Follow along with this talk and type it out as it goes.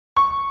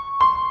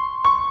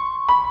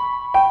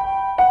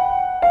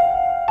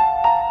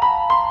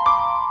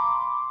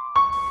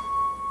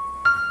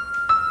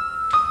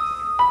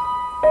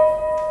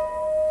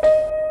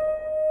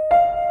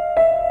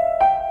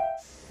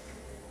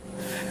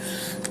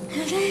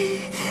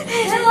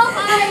Hello,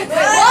 hi.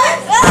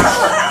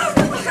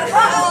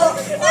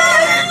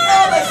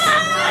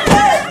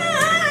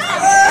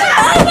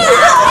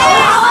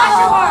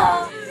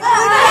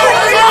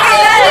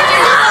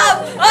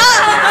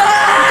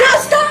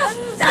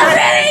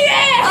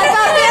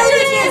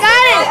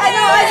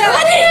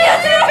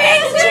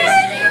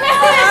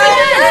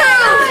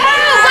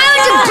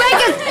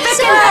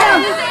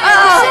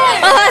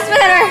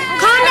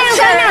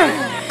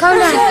 Wait, calm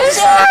down.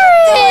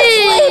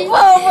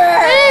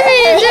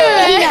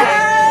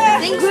 I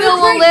think Phil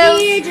will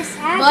live,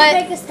 but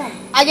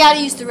I gotta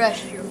use the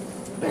restroom.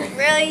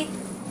 Really?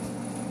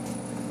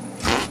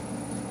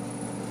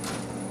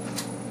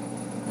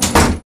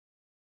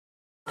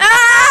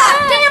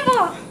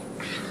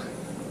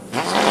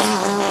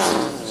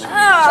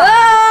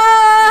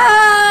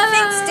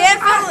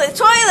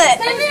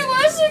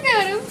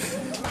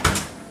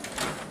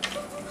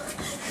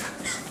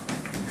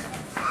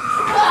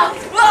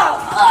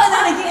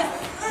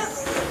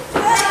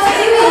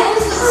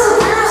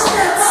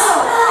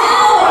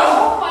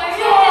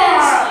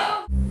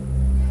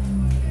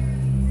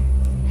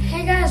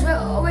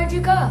 Where'd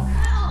you go?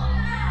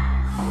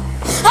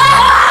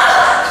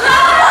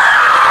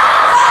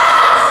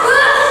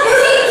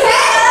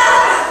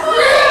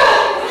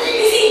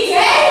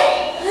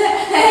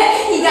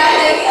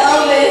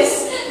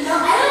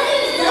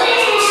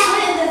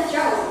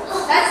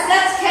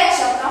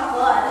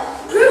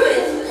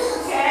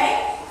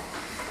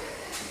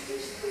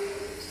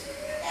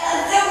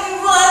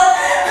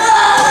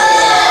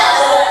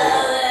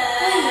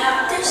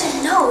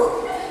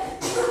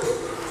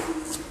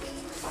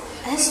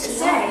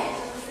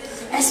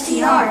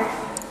 STR.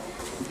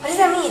 What does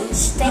that mean?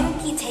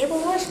 Stanky table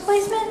horse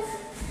placement?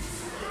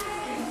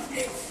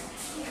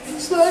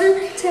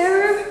 Slaughter,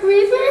 Terror,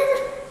 Reaper?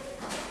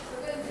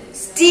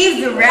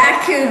 Steve the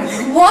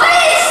Raccoon. What?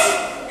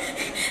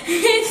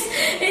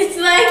 It's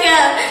like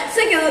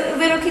a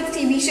little kids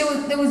TV show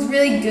that was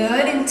really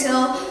good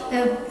until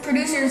the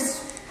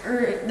producers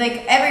or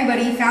like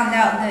everybody found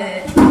out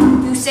that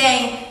he was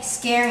saying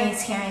scary and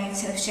scaring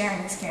instead of sharing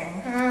and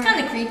scaring.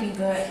 Kind of creepy,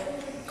 but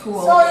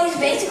cool. So he's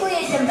basically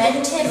a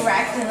demented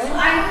raccoon.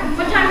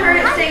 One time heard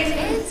it say,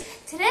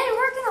 today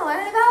we're going to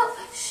learn about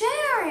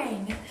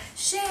sharing.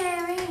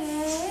 Sharing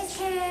is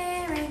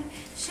caring.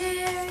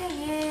 Sharing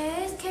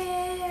is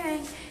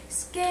caring.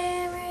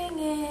 Scaring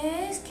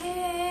is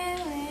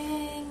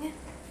caring.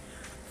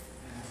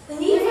 We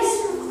need to get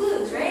some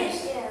clues, right?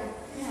 Yeah.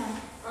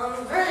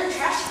 Where's the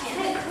trash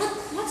can?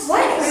 What's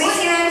what? Let me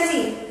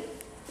see.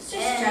 It's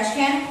just a trash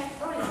can.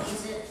 I want to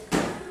use it.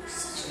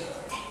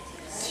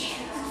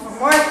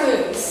 More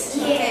clues.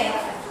 Yeah. Okay.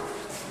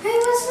 Hey,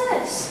 what's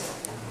this?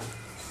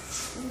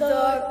 The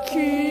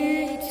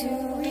key to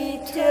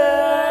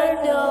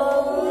eternal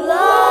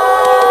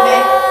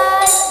life.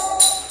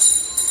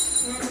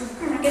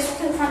 I guess we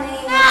couldn't find any.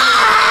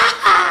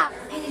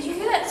 Hey, did you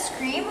hear that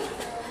scream?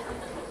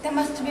 That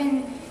must have been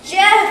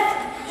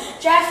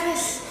Jeff. Jeff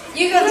is.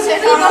 You go to the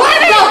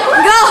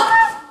Go.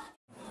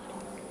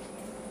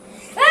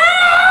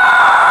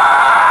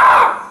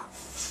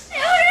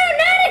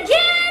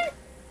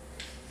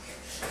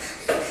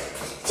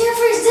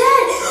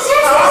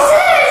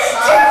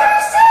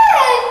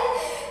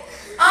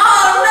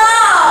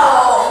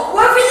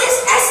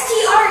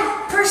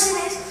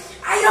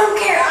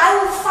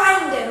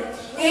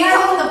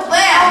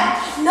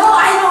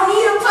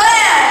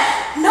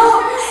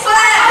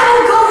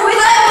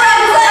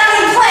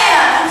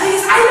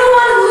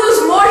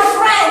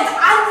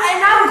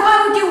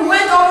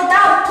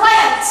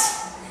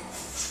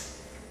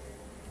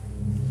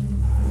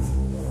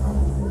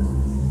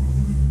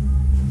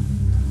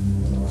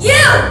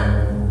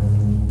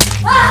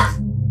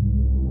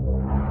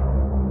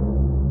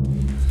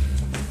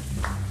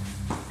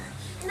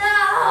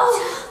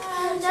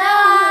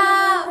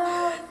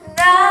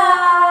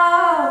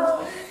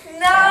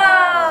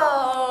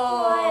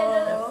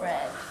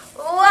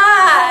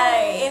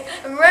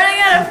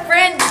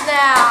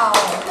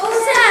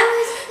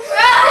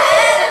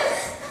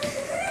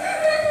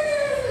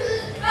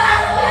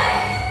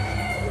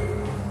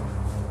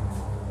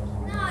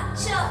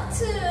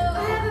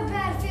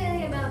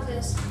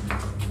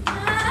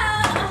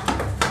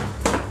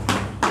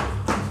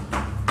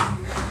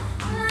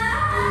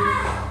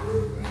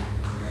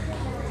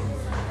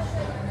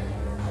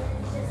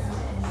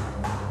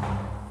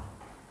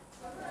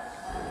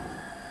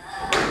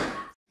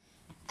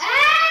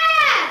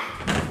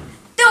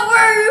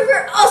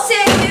 I'll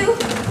save you!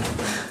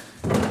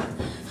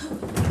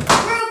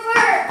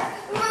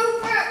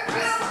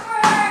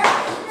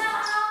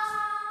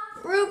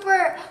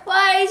 Rupert!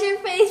 Why is your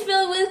face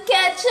filled with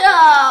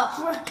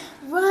ketchup?